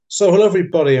So, hello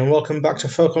everybody, and welcome back to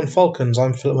Folk on Falcons.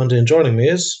 I'm Philip Mundy, and joining me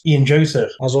is, Ian Joseph.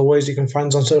 as always, you can find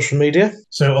us on social media.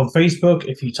 So on Facebook,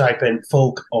 if you type in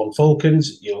Folk on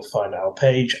Falcons, you'll find our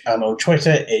page. And on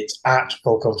Twitter, it's at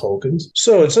Folk on Falcons.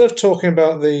 So, instead of talking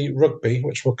about the rugby,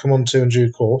 which we'll come on to in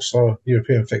due course, our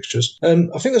European fixtures, I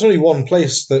think there's only one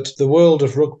place that the world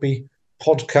of rugby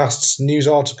podcasts, news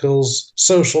articles,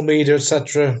 social media,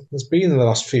 etc., has been in the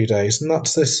last few days, and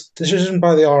that's this decision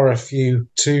by the RFU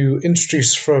to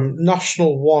introduce from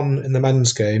National 1 in the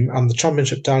men's game and the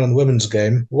Championship down in the women's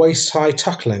game waist-high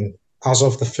tackling as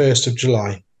of the 1st of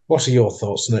July. What are your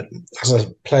thoughts on it as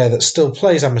a player that still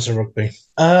plays amateur rugby?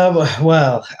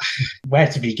 Well,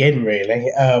 where to begin,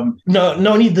 really? Not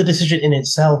only the decision in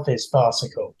itself is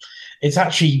farcical, it's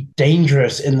actually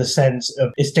dangerous in the sense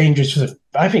of it's dangerous for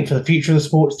I think for the future of the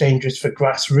sport. It's dangerous for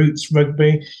grassroots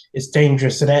rugby. It's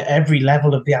dangerous at every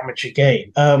level of the amateur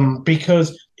game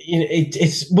because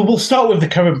we'll start with the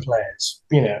current players.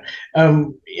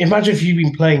 Imagine if you've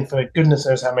been playing for goodness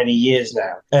knows how many years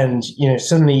now, and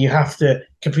suddenly you have to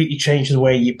completely change the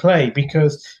way you play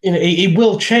because it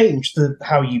will change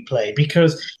how you play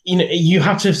because you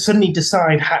have to suddenly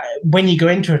decide when you go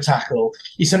into a tackle.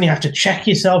 You suddenly have to check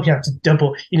yourself. You have to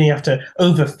double. You have to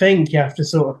overthink. You have to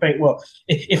sort of think, well,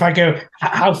 if I go,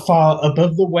 how far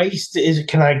above the waist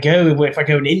can I go? If I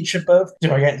go an inch above,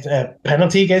 do I get a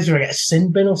penalty against? Do I get a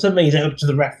sin bin or something? Is it up to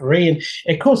the referee? And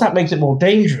of course, that makes it more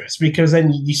dangerous because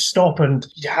then you stop and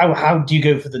how do you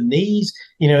go for the knees?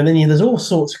 And then there's all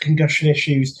sorts of concussion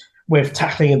issues with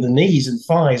tackling at the knees and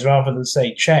thighs rather than,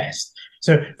 say, chest.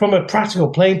 So from a practical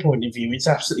playing point of view, it's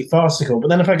absolutely farcical. But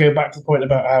then if I go back to the point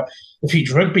about how the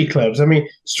future rugby clubs,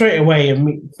 straight away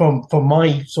from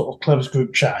my sort of clubs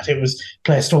group chat, it was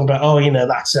players talking about,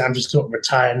 that's it, I'm just going to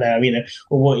retire now,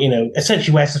 or what,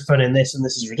 essentially where's the fun in this? And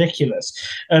this is ridiculous.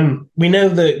 We know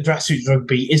that grassroots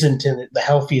rugby isn't in the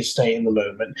healthiest state in the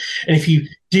moment. And if you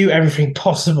do everything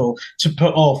possible to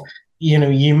put off,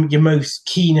 your most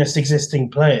keenest existing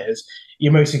players,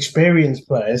 your most experienced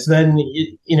players, then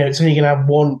it's only going to have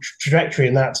one trajectory,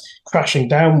 and that's crashing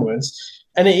downwards.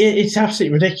 And it's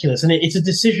absolutely ridiculous. And it's a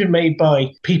decision made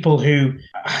by people who,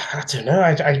 I don't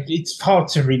know, it's hard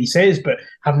to really say this, but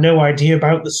have no idea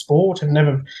about the sport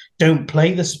and don't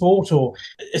play the sport, or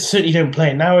certainly don't play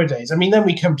it nowadays. Then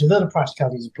we come to the other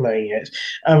practicalities of playing it.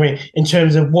 In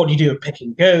terms of what do you do with pick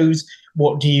and goes?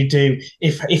 What do you do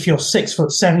if you're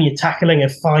 6'7", you're tackling a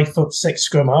 5'6"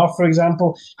 scrum half, for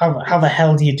example? How the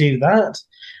hell do you do that?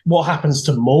 What happens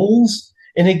to mauls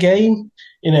in a game?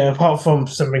 Apart from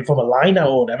something from a line out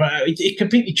or whatever, it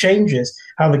completely changes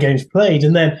how the game's played.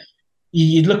 And then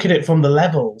you look at it from the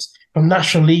levels from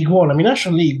National League One.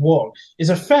 National League One is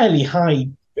a fairly high.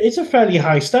 It's a fairly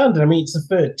high standard. It's the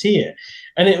third tier,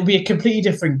 and it will be a completely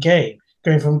different game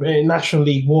going from National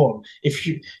League One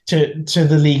to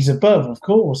the leagues above, of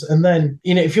course. And then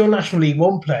if you're a National League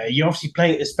One player, you're obviously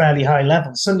playing at this fairly high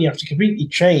level. Suddenly, you have to completely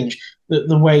change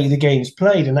the way the game's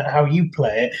played and how you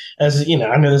play it. As I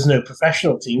know there's no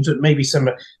professional teams, but maybe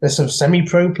there's some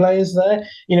semi-pro players there.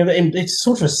 It's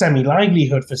sort of a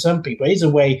semi-livelihood for some people. It's a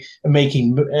way of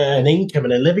making an income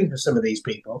and a living for some of these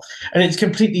people, and it's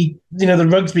completely the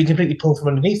rug's being completely pulled from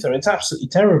underneath them. It's absolutely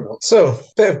terrible. So, a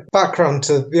bit of background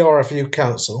to the RFU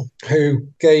Council, who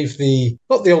gave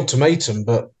not the ultimatum,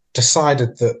 but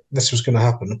decided that this was going to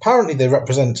happen. Apparently, they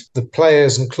represent the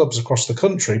players and clubs across the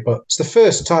country, but it's the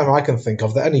first time I can think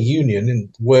of that any union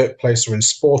in workplace or in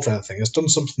sport or anything has done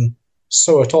something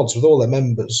so at odds with all their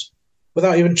members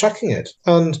without even checking it.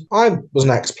 And I was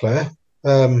an ex-player. I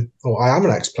am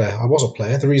an ex-player. I was a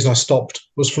player. The reason I stopped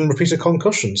was from repeated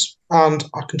concussions. And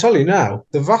I can tell you now,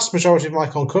 the vast majority of my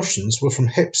concussions were from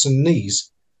hips and knees.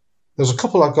 There was a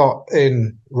couple I got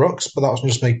in rucks, but that was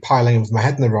just me piling with my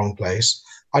head in the wrong place.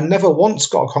 I never once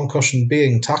got a concussion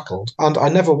being tackled, and I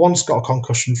never once got a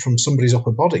concussion from somebody's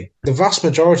upper body. The vast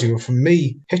majority were from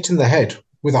me hitting the head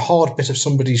with a hard bit of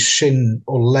somebody's shin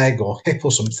or leg or hip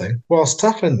or something whilst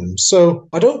tackling them. So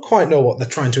I don't quite know what they're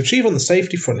trying to achieve on the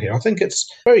safety front here. I think it's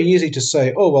very easy to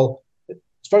say,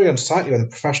 it's very unsightly when the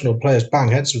professional players bang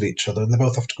heads with each other and they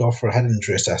both have to go off for a head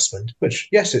injury assessment, which,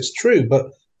 yes, it's true,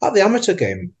 but at the amateur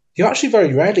game, you actually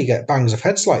very rarely get bangs of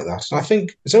heads like that. And I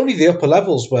think it's only the upper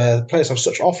levels where the players have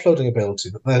such offloading ability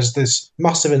that there's this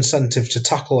massive incentive to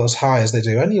tackle as high as they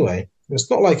do anyway.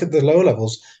 It's not like at the low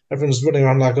levels, everyone's running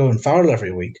around like Owen Farrell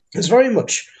every week. It's very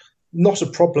much not a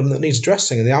problem that needs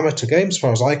addressing in the amateur game, as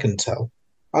far as I can tell.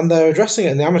 And they're addressing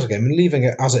it in the amateur game and leaving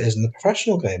it as it is in the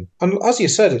professional game. And as you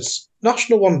said, it's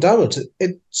National 1 downwards.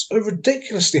 It's a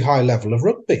ridiculously high level of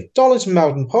rugby. Darlington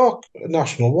Mowden Park,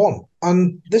 National 1.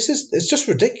 And it's just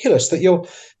ridiculous that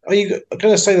are you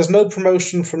going to say there's no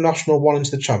promotion from National 1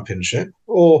 into the Championship?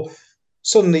 Or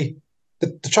suddenly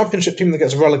the Championship team that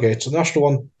gets relegated, the National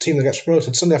 1 team that gets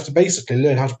promoted, suddenly have to basically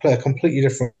learn how to play a completely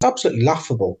different... It's absolutely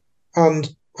laughable.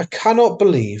 And I cannot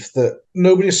believe that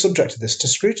nobody has subjected this to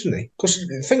scrutiny, because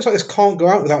things like this can't go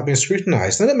out without being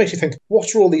scrutinised. Then it makes you think,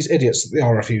 what are all these idiots at the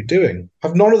RFU doing?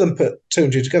 Have none of them put two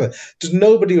and two together? Does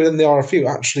nobody within the RFU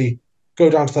actually go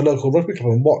down to their local rugby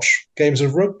club and watch games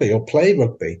of rugby or play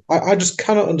rugby? I just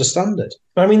cannot understand it.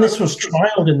 I mean, this was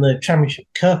trialled in the Championship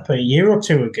Cup a year or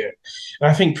two ago.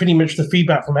 And I think pretty much the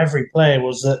feedback from every player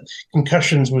was that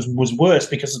concussions was worse,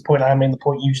 because the point I made, the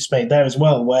point you just made there as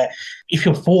well, where if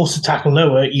you're forced to tackle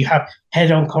lower, you have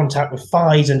head-on contact with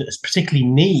thighs and particularly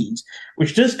knees,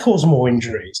 which does cause more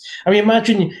injuries. I mean,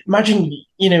 imagine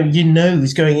your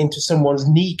nose going into someone's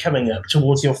knee coming up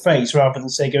towards your face rather than,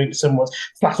 say, going to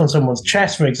flat on someone's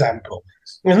chest, for example.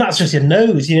 And that's just your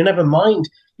nose. Never mind,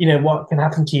 what can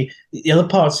happen to you, the other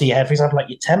parts of your head, for example, like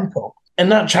your temple.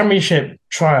 And that championship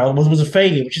trial was a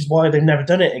failure, which is why they've never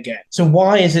done it again. So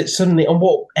why is it suddenly, on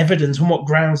what evidence, on what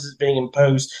grounds is it being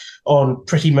imposed on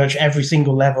pretty much every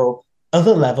single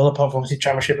other level, apart from obviously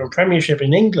Championship and Premiership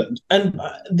in England? And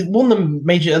one of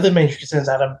the other major concerns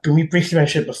I had, we briefly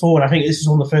mentioned it before, and I think this is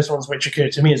one of the first ones which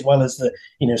occurred to me, as well as the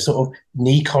sort of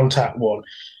knee contact one,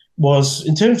 was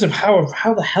in terms of how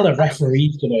the hell a referee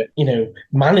is going to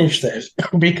manage this.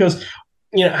 Because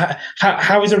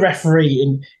how is a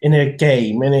referee in a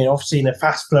game, and obviously in a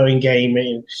fast flowing game,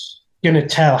 going to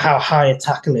tell how high a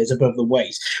tackle is above the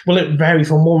waist? Will it vary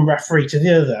from one referee to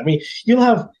the other? I mean, you'll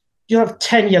have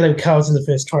 10 yellow cards in the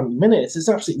first 20 minutes. It's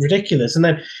absolutely ridiculous. And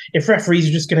then if referees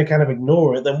are just going to kind of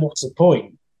ignore it, then what's the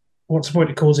point? What's the point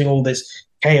of causing all this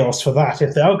chaos for that?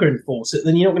 If they are going to enforce it,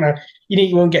 then you're not going to,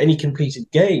 you won't get any completed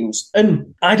games.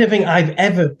 And I don't think I've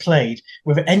ever played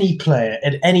with any player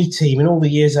at any team in all the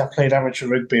years I've played amateur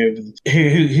rugby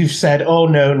who've said, "Oh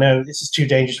no, this is too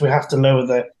dangerous. We have to lower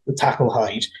the tackle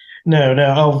height." No.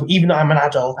 Oh, even though I'm an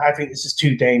adult, I think this is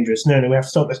too dangerous. No, we have to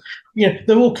stop this.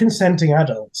 They're all consenting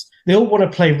adults. They all want to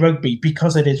play rugby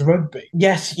because it is rugby.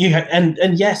 Yes, and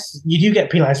yes, you do get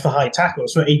penalised for high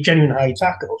tackles, for a genuine high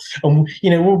tackle. And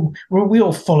we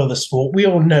all follow the sport. We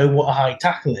all know what a high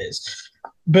tackle is.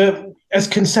 But as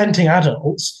consenting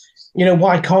adults,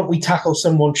 why can't we tackle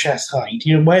someone chest height?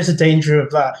 Where's the danger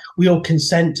of that? We all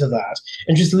consent to that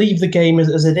and just leave the game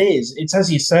as it is. It's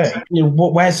as you say,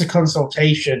 where's the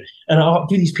consultation? And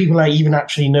do these people even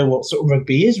actually know what sort of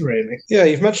rugby is, really? Yeah,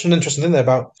 you've mentioned an interesting thing there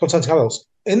about consenting adults.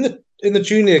 In the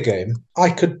junior game,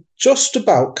 I could just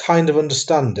about kind of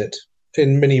understand it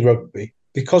in mini rugby,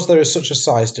 because there is such a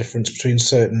size difference between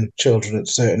certain children at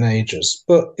certain ages.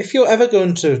 But if you're ever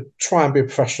going to try and be a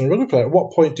professional rugby player, at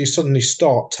what point do you suddenly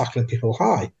start tackling people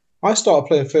high? I started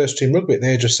playing first team rugby at the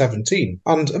age of 17.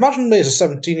 And imagine me as a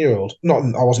 17-year-old.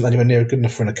 I wasn't anywhere near good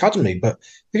enough for an academy, but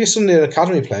if you're suddenly an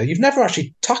academy player, you've never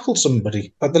actually tackled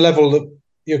somebody at the level that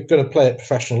you're going to play at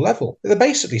professional level. They're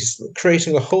basically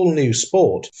creating a whole new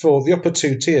sport for the upper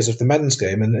two tiers of the men's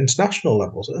game and international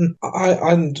levels. And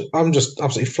I'm just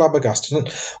absolutely flabbergasted.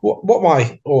 And what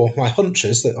my hunch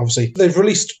is that obviously they've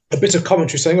released a bit of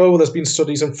commentary saying, oh, well, there's been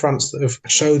studies in France that have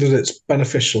showed that it's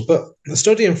beneficial. But the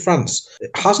study in France, it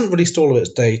hasn't released all of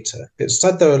its data. It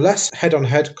said there are less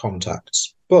head-on-head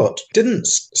contacts, but didn't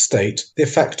state the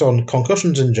effect on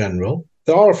concussions in general.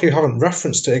 The RFU haven't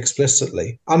referenced it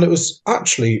explicitly, and it was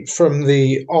actually from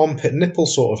the armpit nipple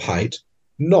sort of height,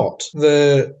 not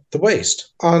the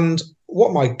waist. And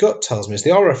what my gut tells me is the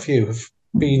RFU have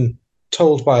been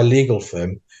told by a legal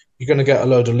firm, you're going to get a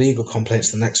load of legal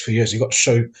complaints in the next few years. You've got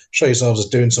to show yourselves as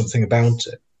doing something about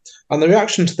it. And the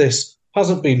reaction to this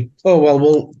hasn't been, oh, well,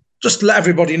 we'll just let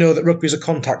everybody know that rugby is a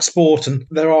contact sport and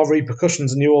there are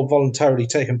repercussions and you're all voluntarily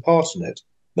taking part in it.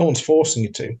 No one's forcing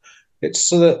you to. It's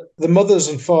so that the mothers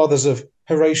and fathers of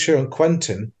Horatio and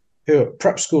Quentin, who are at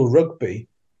prep school rugby,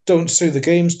 don't sue the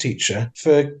games teacher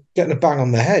for getting a bang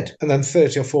on the head, and then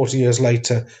 30 or 40 years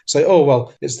later say, oh,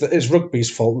 well, it's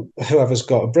rugby's fault, whoever's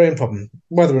got a brain problem,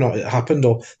 whether or not it happened,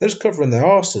 or they're just covering their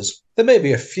arses. There may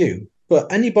be a few,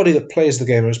 but anybody that plays the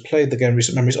game or has played the game in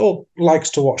recent memories or likes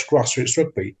to watch grassroots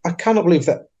rugby, I cannot believe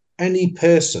that any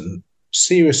person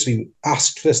seriously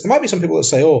asked for this. There might be some people that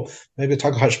say, oh, maybe the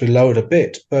tackle height should be lowered a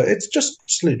bit, but it's just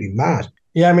absolutely mad.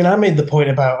 Yeah, I mean, I made the point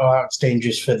about how it's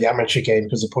dangerous for the amateur game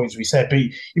because of the points we said, but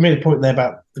you made a point there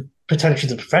about the potentially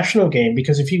the professional game,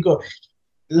 because if you've got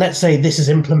let's say this is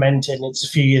implemented and it's a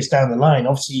few years down the line,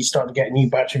 obviously you start to get a new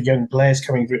batch of young players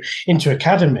coming through into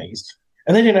academies,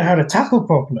 and they don't know how to tackle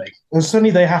properly. And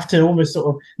suddenly they have to almost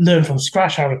sort of learn from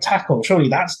scratch how to tackle. Surely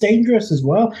that's dangerous as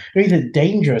well. Or even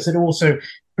dangerous, it also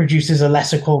produces a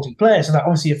lesser quality player. So that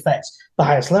obviously affects the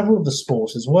highest level of the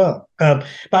sport as well. But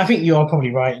I think you are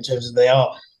probably right in terms of they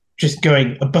are just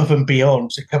going above and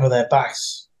beyond to cover their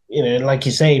backs. Like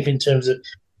you say, in terms of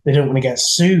they don't want to get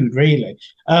sued, really.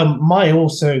 My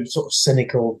also sort of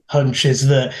cynical hunch is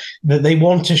that they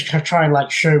want to try and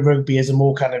like show rugby as a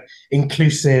more kind of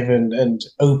inclusive and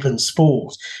open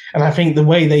sport. And I think the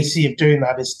way they see of doing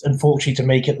that is unfortunately to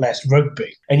make it less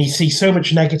rugby. And you see so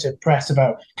much negative press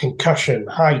about concussion,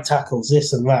 high tackles,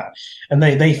 this and that. And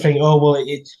they think, oh, well,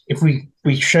 if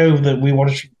we show that we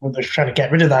want to try to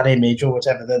get rid of that image or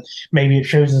whatever, then maybe it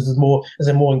shows us as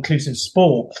a more inclusive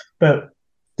sport. But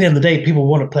the end of the day, people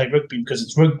want to play rugby because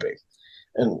it's rugby,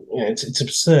 and it's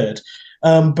absurd.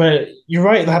 But you're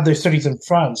right; they have those studies in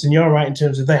France, and you're right in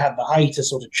terms of they have the height to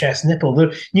sort of chest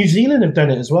nipple. New Zealand have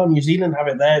done it as well. New Zealand have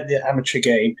it there, the amateur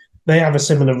game. They have a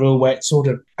similar rule where it's sort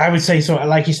of, I would say, sort of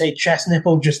like you say, chest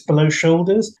nipple just below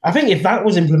shoulders. I think if that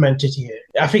was implemented here,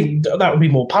 I think that would be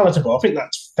more palatable. I think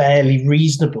that's fairly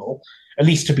reasonable, at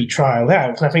least to be trialed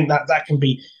out. And I think that can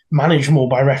be managed more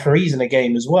by referees in a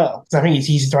game as well. Because I think it's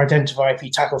easy to identify if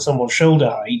you tackle someone's shoulder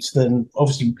height, then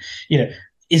obviously,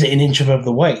 is it an inch above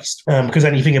the waist? Because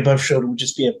anything above shoulder would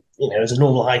just be as a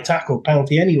normal high tackle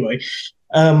penalty anyway.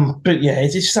 But yeah,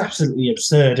 it's just absolutely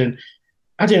absurd. And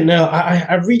I don't know.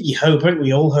 I really hope, and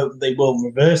we all hope they will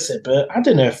reverse it, but I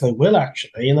don't know if they will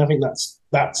actually. And I think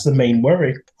that's the main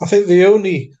worry. I think the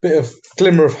only bit of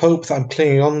glimmer of hope that I'm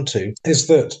clinging on to is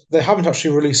that they haven't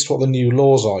actually released what the new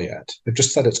laws are yet. They've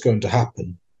just said it's going to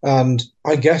happen. And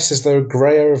I guess, is there a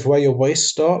grey area of where your waist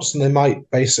starts? And they might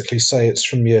basically say it's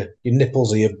from your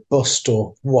nipples or your bust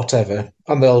or whatever.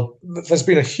 And there's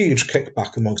been a huge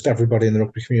kickback amongst everybody in the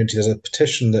rugby community. There's a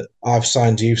petition that I've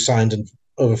signed, you've signed, and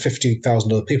over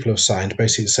 50,000 other people have signed,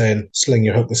 basically saying, sling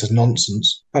your hook, this is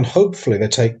nonsense. And hopefully they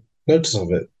take notice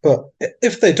of it. But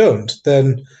if they don't,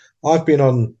 then I've been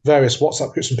on various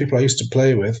WhatsApp groups from people I used to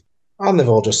play with, and they've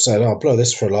all just said, blow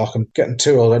this for a lark. I'm getting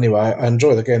too old anyway. I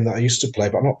enjoy the game that I used to play,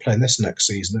 but I'm not playing this next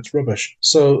season. It's rubbish.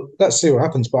 So let's see what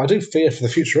happens. But I do fear for the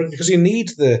future, because you need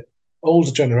the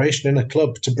older generation in a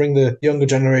club to bring the younger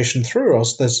generation through, or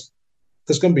else there's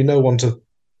going to be no one to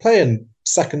play in.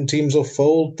 Second teams will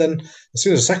fold. Then as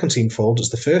soon as the second team folds,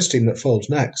 it's the first team that folds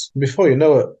next. And before you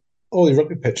know it, all the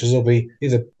rugby pitches will be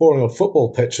either boring old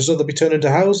football pitches or they'll be turned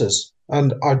into houses.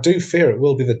 And I do fear it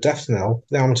will be the death knell,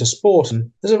 the amateur sport.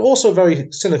 And there's also a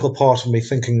very cynical part of me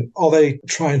thinking, are they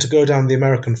trying to go down the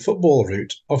American football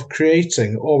route of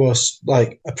creating almost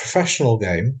like a professional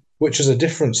game, which is a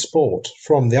different sport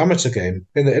from the amateur game?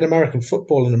 In American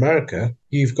football in America,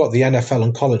 you've got the NFL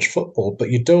and college football, but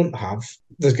you don't have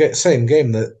the same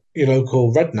game that your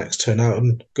local rednecks turn out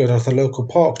and go down to the local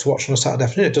park to watch on a Saturday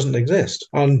afternoon. It doesn't exist.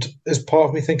 And is part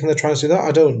of me thinking they're trying to do that?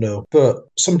 I don't know. But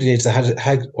somebody needs the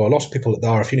head, or a lot of people at the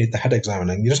RFU need the head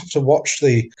examining. You just have to watch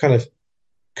the kind of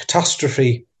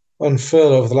catastrophe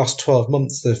unfurl over the last 12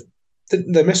 months.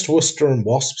 They missed Worcester and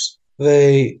Wasps.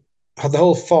 They had the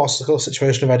whole farcical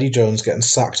situation of Eddie Jones getting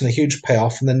sacked and a huge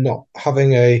payoff and then not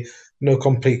having a no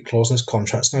complete clause in his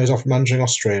contract. So now he's off managing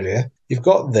Australia. You've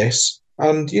got this.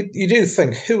 And you do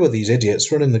think, who are these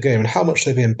idiots running the game and how much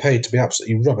they're being paid to be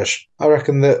absolutely rubbish? I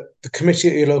reckon that the committee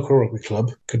at your local rugby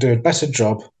club could do a better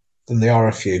job than the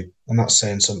RFU, and that's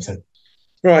saying something.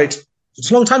 Right. It's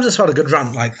a long time since I've had a good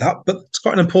rant like that, but it's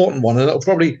quite an important one, and it'll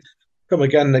probably come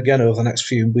again and again over the next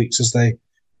few weeks as they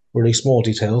release more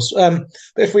details. But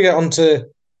if we get on to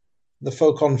the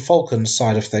Focon Falcons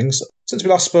side of things, since we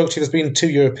last spoke to you, there's been 2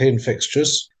 European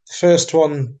fixtures. The first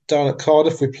one down at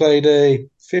Cardiff, we played a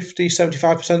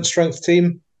 50-75% strength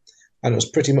team, and it was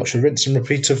pretty much a rinse and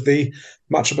repeat of the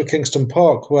matchup at Kingston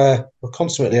Park, where we're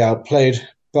constantly outplayed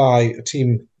by a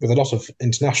team with a lot of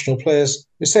international players.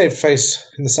 We saved face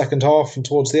in the second half and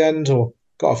towards the end, or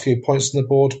got a few points on the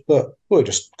board, but we were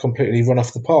just completely run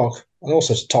off the park. And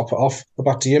also to top it off,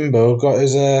 Babati Yimbo got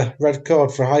his red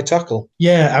card for a high tackle.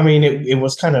 Yeah, I mean, it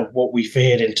was kind of what we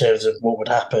feared in terms of what would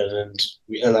happen.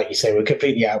 And like you say, we're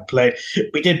completely outplayed.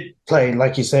 We did play,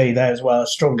 like you say, there as well, a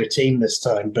stronger team this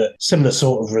time, but similar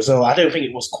sort of result. I don't think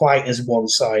it was quite as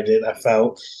one-sided, I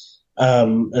felt,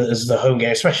 as the home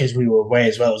game, especially as we were away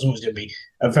as well. It was always going to be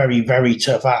a very, very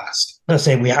tough ask. Let's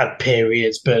say we had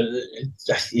periods, but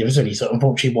it was only sort of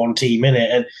unfortunately one team in it.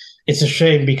 And it's a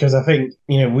shame because I think,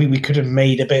 we could have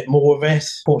made a bit more of it.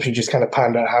 Fortunately, just kind of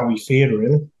panned out how we feel,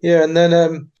 really. Yeah, and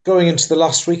then going into the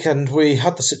last weekend, we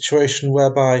had the situation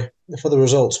whereby if other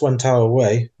results went our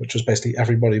way, which was basically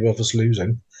everybody above us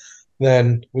losing,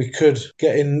 then we could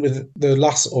get in with the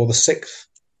last or the sixth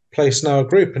place in our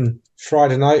group. And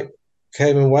Friday night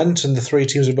came and went, and the three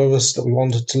teams above us that we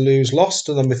wanted to lose lost.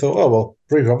 And then we thought, oh, well,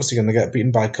 Brive are obviously going to get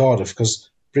beaten by Cardiff because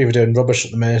Brive are doing rubbish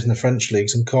at the minute in the French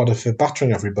leagues and Cardiff are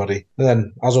battering everybody. And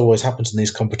then, as always happens in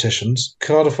these competitions,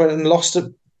 Cardiff went and lost at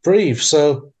Brive.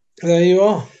 So there you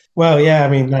are. Well, yeah, I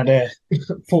mean, that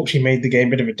fortunately made the game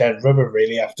a bit of a dead rubber,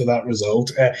 really, after that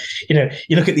result. You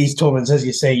look at these tournaments, as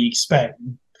you say, you expect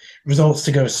results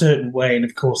to go a certain way, and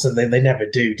of course they never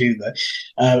do they?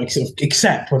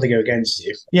 Except when they go against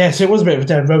you. Yeah, so it was a bit of a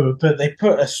dead rubber, but they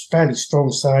put a fairly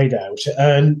strong side out,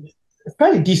 and a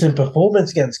fairly decent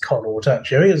performance against Connaught,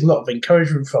 actually. There's a lot of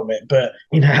encouragement from it, but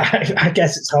I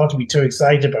guess it's hard to be too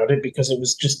excited about it because it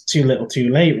was just too little too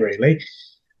late, really.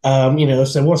 So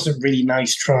there was some really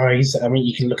nice tries. I mean,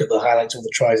 you can look at the highlights of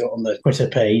the tries on the Twitter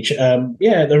page.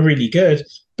 Yeah, they're really good.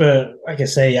 But like I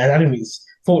say, I don't think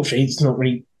fortunately, it's not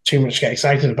really too much to get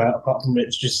excited about, apart from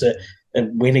it's just a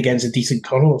win against a decent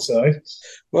Connaught side.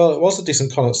 Well, it was a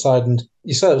decent Connaught side, and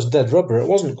you said it was dead rubber. It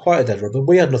wasn't quite a dead rubber.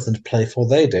 We had nothing to play for.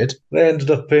 They did. They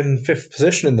ended up in fifth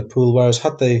position in the pool, whereas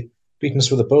had they beaten us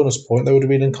with a bonus point, they would have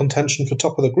been in contention for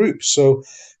top of the group. So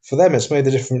for them, it's made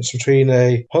the difference between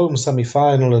a home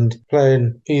semi-final and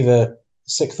playing either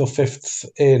sixth or fifth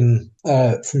in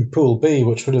from Pool B,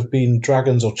 which would have been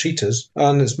Dragons or Cheetahs.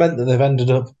 And it's meant that they've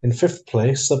ended up in fifth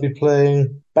place. They'll be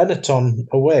playing Benetton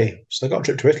away. So they got a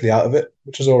trip to Italy out of it,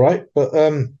 which is all right. But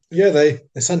yeah, they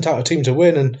sent out a team to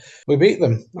win and we beat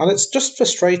them. And it's just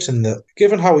frustrating that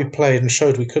given how we played and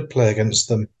showed we could play against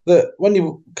them, that when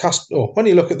you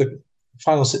look at the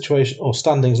final situation or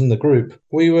standings in the group,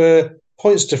 we were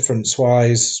points difference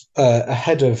wise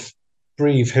ahead of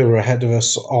Brive, who were ahead of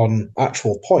us on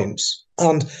actual points.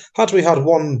 And had we had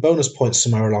one bonus point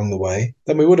somewhere along the way,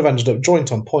 then we would have ended up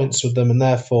joint on points with them, and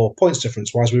therefore, points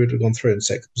difference wise, we would have gone through in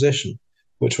sixth position,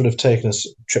 which would have taken us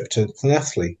a trip to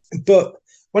Llanelli. But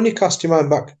when you cast your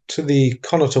mind back to the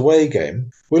Connaught away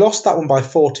game, we lost that one by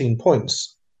 14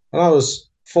 points. And I was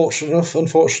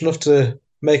unfortunate enough to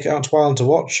make it out to Ireland to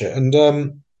watch it.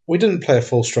 And we didn't play a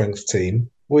full strength team.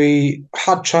 We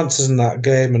had chances in that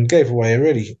game and gave away a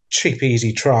really cheap,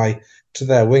 easy try to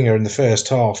their winger in the first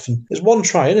half. And there's one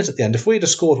try in it at the end. If we'd have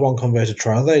scored one converted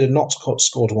try, they'd have not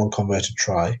scored one converted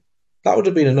try. That would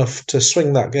have been enough to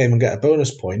swing that game and get a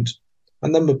bonus point.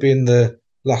 And then we'd be in the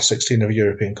last 16 of a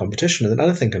European competition. And then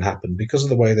anything can happen because of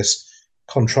the way this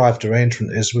contrived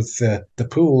arrangement is with the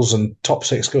pools and top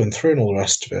six going through and all the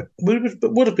rest of it.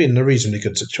 It would have been a reasonably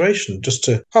good situation just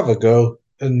to have a go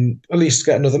and at least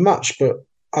get another match. But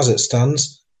as it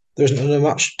stands, there isn't another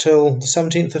match till the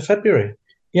 17th of February.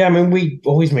 Yeah, I mean, we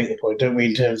always make the point, don't we,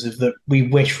 in terms of that we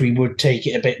wish we would take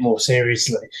it a bit more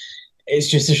seriously. It's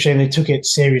just a shame they took it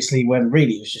seriously when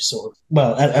really it was just sort of,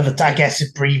 well, I guess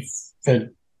if Brive had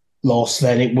lost,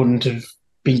 then it wouldn't have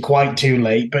been quite too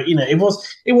late. But, it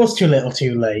was too little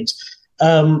too late.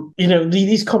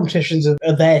 These competitions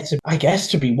are there to, I guess,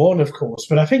 to be won, of course.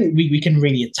 But I think we can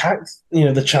really attack,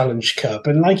 the Challenge Cup.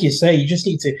 And like you say, you just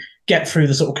need to get through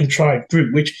the sort of contrived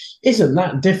group, which isn't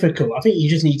that difficult. I think you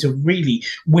just need to really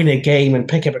win a game and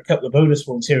pick up a couple of bonus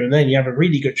points here and then. You have a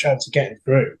really good chance of getting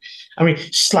through. I mean,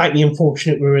 slightly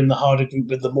unfortunate we were in the harder group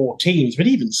with the more teams, but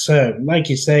even so, like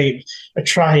you say, a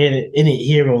try in it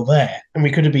here or there, and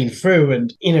we could have been through.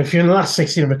 And, if you're in the last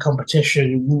 16 of a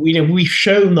competition, we've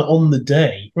shown that on the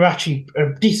day, we're actually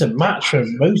a decent match for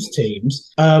most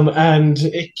teams. And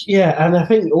I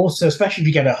think also, especially if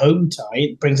you get a home tie,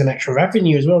 it brings an extra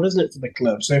revenue as well, doesn't it, for the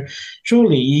club? So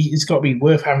surely it's got to be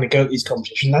worth having to go to these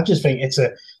competitions. I just think it's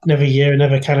another year,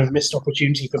 another kind of missed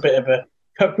opportunity for a bit of a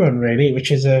cup run, really, which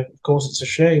is, of course, it's a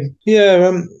shame.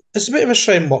 Yeah, it's a bit of a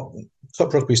shame what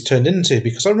cup rugby's turned into,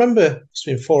 because I remember it's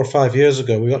been 4 or 5 years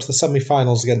ago, we got to the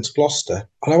semi-finals against Gloucester,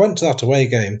 and I went to that away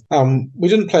game. We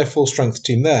didn't play a full strength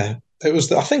team there. I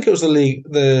think it was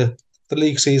the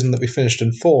league season that we finished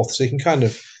in fourth, so you can kind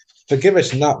of forgive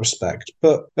it in that respect.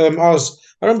 But I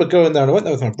remember going there, and I went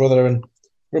there with my brother, and I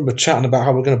remember chatting about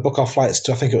how we're going to book our flights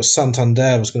to, I think it was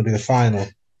Santander was going to be the final.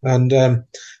 And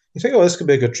you think, this could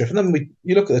be a good trip. And then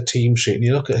you look at the team sheet and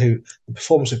you look at the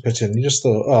performance we put in, and you just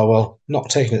thought, oh, well, not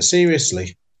taking it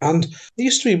seriously. And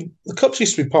the Cups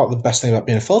used to be part of the best thing about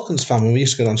being a Falcons fan. When we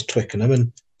used to go down to Twickenham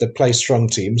and they'd play strong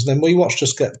teams. And then we watched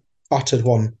us get battered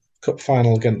one cup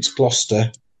final against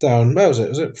Gloucester down, where was it?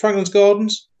 Was it Franklin's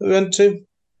Gardens that we went to?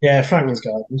 Yeah, Franklin's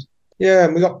Gardens. Yeah,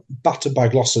 and we got battered by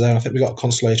Gloucester there, and I think we got a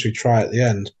consolatory try at the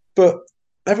end. But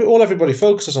all everybody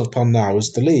focuses upon now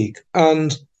is the league.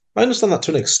 And I understand that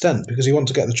to an extent because you want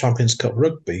to get the Champions Cup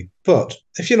rugby. But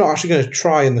if you're not actually going to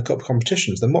try in the cup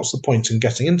competitions, then what's the point in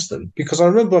getting into them? Because I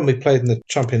remember when we played in the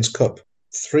Champions Cup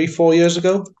 3-4 years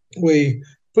ago, we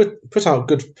put out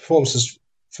good performances,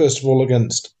 first of all,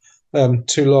 against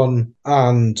Toulon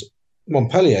and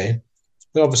Montpellier.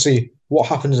 Then obviously what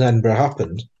happened in Edinburgh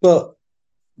happened. But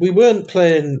we weren't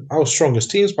playing our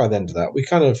strongest teams by the end of that. We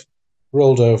kind of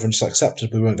rolled over and just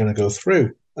accepted we weren't going to go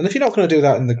through. And if you're not going to do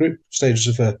that in the group stages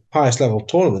of a highest level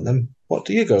tournament, then what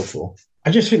do you go for?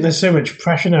 I just think there's so much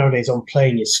pressure nowadays on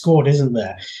playing your squad, isn't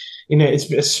there?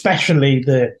 It's especially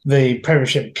the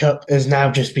Premiership Cup has now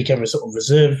just become a sort of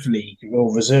reserve league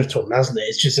or reserve tournament, hasn't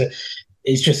it?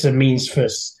 It's just a means for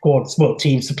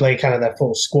teams to play kind of their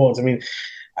full squads. I mean,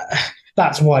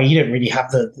 that's why you don't really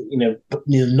have the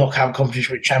knockout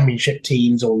competition with championship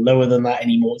teams or lower than that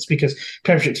anymore. It's because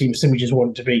Premiership teams simply just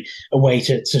want to be a way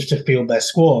to field their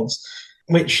squads.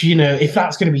 Which, if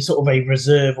that's going to be sort of a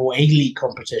reserve or a league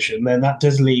competition, then that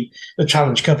does leave the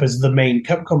Challenge Cup as the main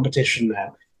cup competition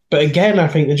now. But again, I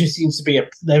think there just seems to be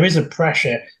there is a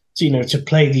pressure to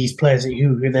play these players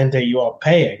who then you are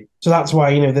paying. So that's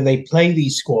why that they play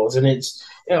these squads, and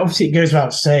obviously it goes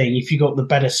without saying if you got the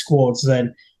better squads,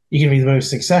 then you're going to be the most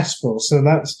successful. So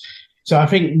I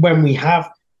think when we have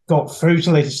got through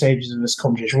to later stages of this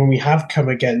competition, when we have come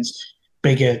against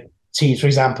bigger teams, for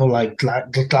example, like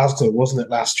Glasgow, wasn't it,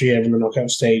 last year in the knockout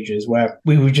stages, where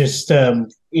we were just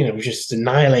just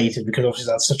annihilated because obviously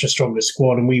that's such a stronger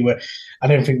squad, and I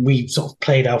don't think we sort of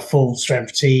played our full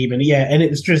strength team, and it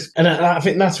was just, and I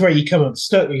think that's where you come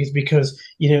unstuck, is because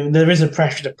there is a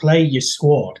pressure to play your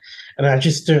squad, and I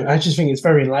just think it's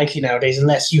very unlikely nowadays,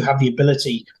 unless you have the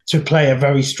ability to play a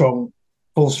very strong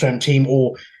full strength team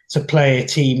or to play a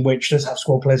team which does have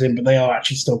squad players in, but they are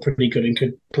actually still pretty good and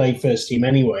could play first team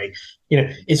anyway.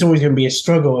 It's always going to be a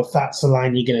struggle if that's the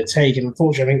line you're going to take. And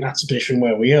unfortunately, I think that's a position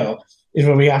where we are, is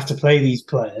where we have to play these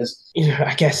players.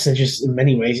 I guess they're just, in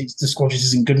many ways, the squad just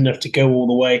isn't good enough to go all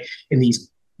the way in these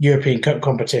European Cup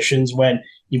competitions when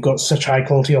you've got such high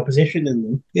quality opposition in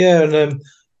them. Yeah, and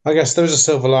I guess there is a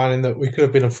silver lining that we could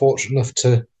have been unfortunate enough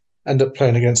to end up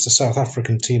playing against a South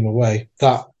African team away.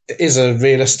 That is a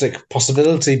realistic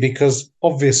possibility because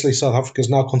obviously South Africa is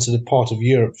now considered part of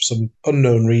Europe for some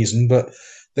unknown reason, but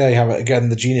there you have it again.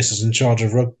 The geniuses in charge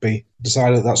of rugby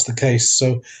decided that that's the case.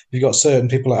 So you've got certain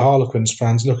people like Harlequins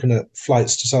fans looking at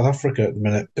flights to South Africa at the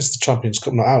minute. It's the Champions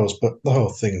Cup, not ours, but the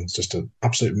whole thing is just an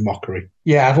absolute mockery.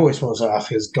 Yeah, I've always thought South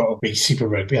Africa's got to be super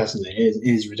rugby, hasn't it? It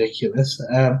is ridiculous.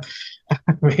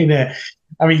 With that,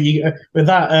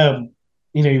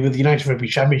 with the United Rugby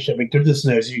Championship, goodness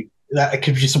knows that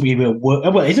could just be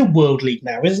it's a world league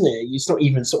now, isn't it? It's not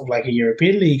even sort of like a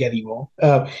European league anymore.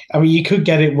 You could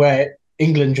get it where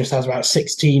England just has about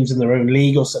 6 teams in their own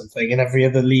league or something, and every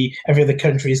other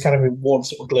country is kind of in one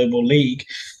sort of global league.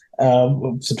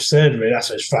 It's absurd, really. I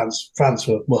suppose France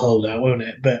will hold out, won't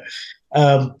it? But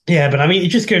it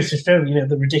just goes to show,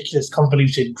 the ridiculous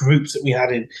convoluted groups that we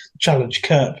had in Challenge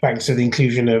Cup, thanks to the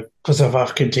inclusion of South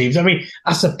African teams.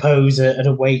 I suppose an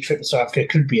away trip to South Africa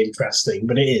could be interesting,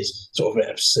 but it is sort of a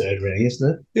bit absurd, really, isn't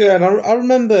it? Yeah, and I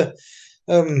remember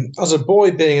as a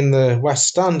boy being in the West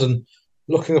Stand and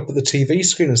looking up at the TV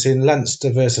screen and seeing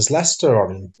Leinster versus Leicester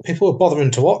on, and people were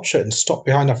bothering to watch it and stop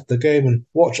behind after the game and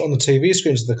watch it on the TV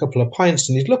screens with a couple of pints,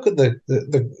 and you'd look at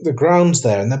the grounds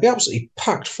there and they'd be absolutely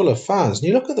packed full of fans, and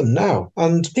you look at them now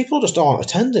and people just aren't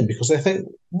attending because they think,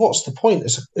 what's the point?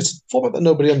 It's a format that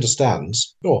nobody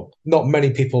understands, or not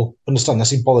many people understand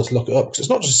unless you bother to look it up, because it's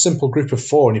not just a simple group of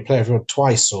 4 and you play everyone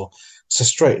twice, or it's a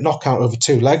straight knockout over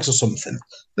 2 legs or something.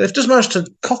 They've just managed to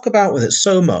cock about with it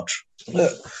so much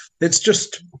that it's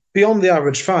just beyond the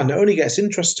average fan. It only gets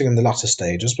interesting in the latter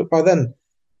stages, but by then,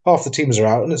 half the teams are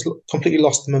out and it's completely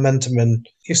lost the momentum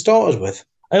you started with.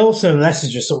 I also, unless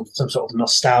it's just some sort of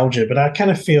nostalgia, but I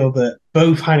kind of feel that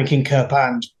both Heineken Cup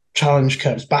and Challenge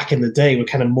Cups back in the day were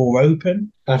kind of more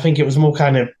open. And I think it was more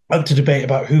kind of up to debate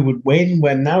about who would win,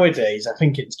 when nowadays I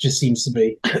think it just seems to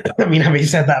be, having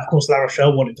said that, of course, La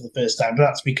Rochelle won it for the first time, but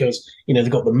that's because, they've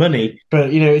got the money.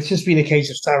 But, it's just been a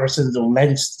case of Saracens or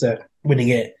Leinster winning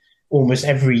it almost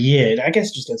every year. I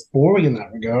guess it just gets boring in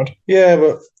that regard. Yeah,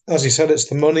 but as you said, it's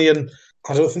the money, and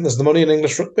I don't think there's the money in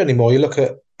English rugby anymore. You look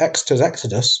at Exeter's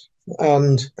Exodus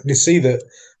and you see that,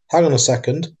 hang on a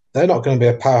second, they're not going to be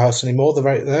a powerhouse anymore.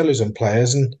 They're losing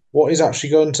players, and what is actually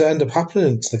going to end up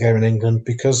happening to the game in England,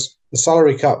 because the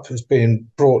salary cap is being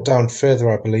brought down further,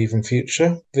 I believe, in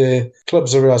future. The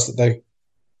clubs have realised that they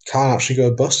can't actually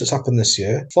go bust. It's happened this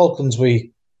year. Falcons,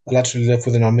 we allegedly live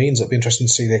within our means. It'll be interesting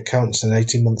to see the accounts in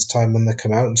 18 months' time when they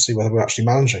come out and see whether we're actually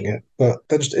managing it. But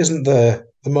there just isn't the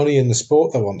money in the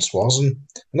sport there once was. And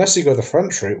unless you go the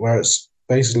French route, where it's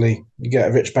basically you get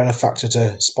a rich benefactor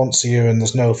to sponsor you and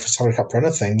there's no salary cap for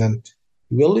anything, then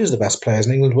you will lose the best players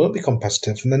and England won't be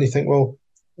competitive. And then you think, well,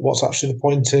 what's actually the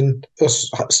point in us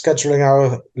scheduling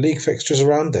our league fixtures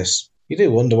around this? You do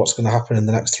wonder what's going to happen in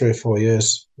the next 3 or 4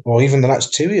 years, or even the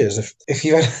next 2 years. If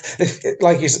you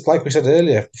like we said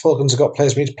earlier, Falcons have got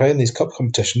players we need to play in these cup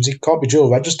competitions. You can't be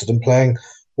dual registered and playing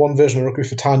one version of rugby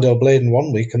for Tynedale Blade in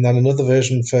 1 week and then another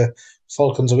version for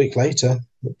Falcons a week later.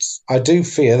 I do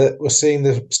fear that we're seeing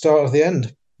the start of the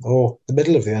end, or the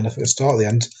middle of the end. I think the start of the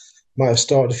end might have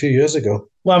started a few years ago.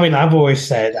 Well, I mean, I've always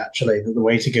said actually that the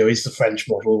way to go is the French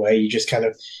model, where you just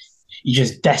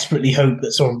desperately hope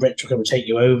that someone rich will come and take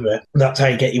you over. That's how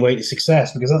you get your way to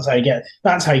success, because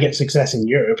that's how you get success in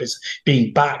Europe, is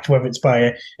being backed, whether it's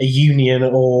by a union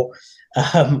or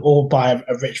by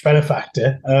a rich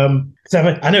benefactor.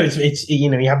 So I know it's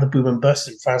you have the boom and bust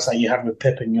in France, like you have with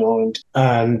Perpignan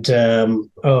and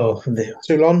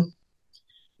Toulon.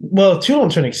 Well, Toulon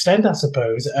to an extent, I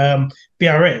suppose.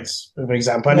 Biarritz, for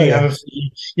example. I know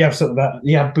you have sort of that.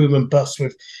 You have boom and bust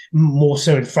with more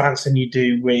so in France than you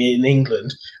do in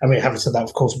England. I mean, having said that,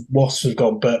 of course, Wasps have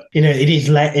gone, but it is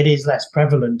less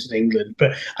prevalent in England.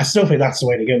 But I still think that's the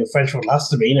way to go. The French model has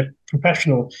to be in a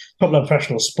top-level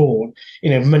professional sport.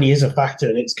 Money is a factor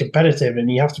and it's competitive,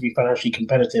 and you have to be financially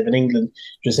competitive. And England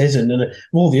just isn't. And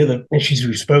all the other issues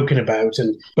we've spoken about,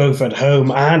 and both at home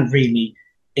and really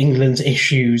England's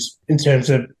issues in terms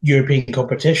of European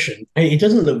competition, it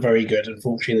doesn't look very good,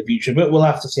 unfortunately, in the future. But we'll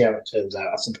have to see how it turns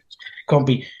out. I suppose can't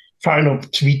be trying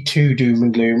not to be too doom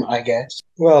and gloom, I guess.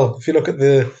 Well, if you look at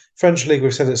the French league,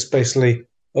 we've said it's basically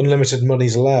unlimited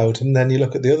money's allowed, and then you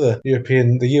look at the other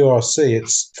European, the URC,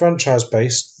 it's franchise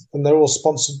based, and they're all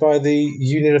sponsored by the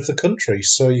union of the country.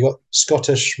 So you got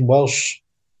Scottish, Welsh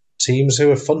teams who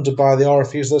are funded by the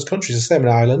RFUs of those countries. The same in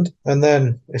Ireland. And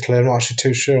then Italy, I'm not actually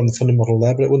too sure on the funding model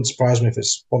there, but it wouldn't surprise me if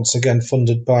it's once again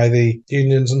funded by the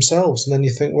unions themselves. And then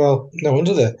you think, well, no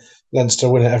wonder the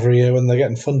Leinster win it every year when they're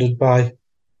getting funded by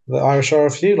the Irish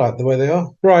RFU like the way they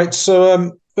are. Right,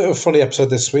 so bit of a funny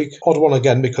episode this week. Odd one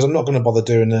again, because I'm not going to bother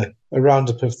doing a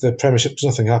roundup of the Premiership because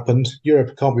nothing happened.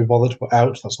 Europe can't be bothered. We're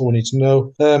out. That's all we need to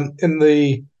know. In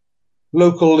the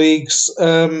local leagues,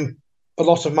 a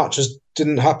lot of matches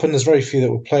didn't happen. There's very few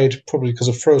that were played, probably because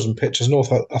of frozen pitches.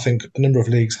 North, I think a number of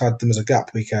leagues had them as a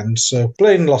gap weekend. So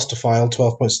Blaydon lost to Fyle,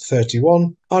 12 points to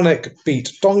 31. Alnwick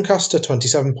beat Doncaster,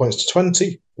 27 points to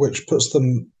 20, which puts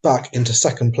them back into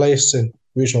second place in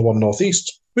Regional 1 North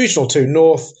East. Regional 2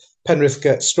 North, Penrith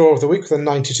gets Score of the Week with a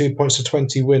 92 points to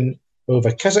 20 win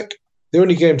over Keswick. The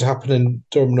only game to happen in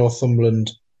Durham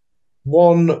Northumberland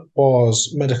 1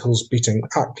 was Medicals beating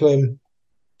Acklam.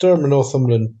 Durham and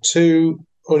Northumberland 2,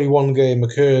 only one game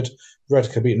occurred,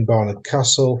 Redcar beating Barnard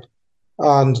Castle,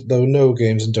 and there were no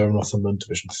games in Durham Northumberland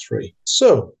Division 3.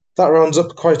 So that rounds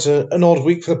up quite an odd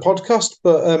week for the podcast,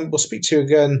 but we'll speak to you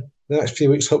again in the next few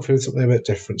weeks, hopefully with something a bit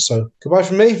different. So goodbye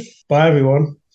from me. Bye, everyone.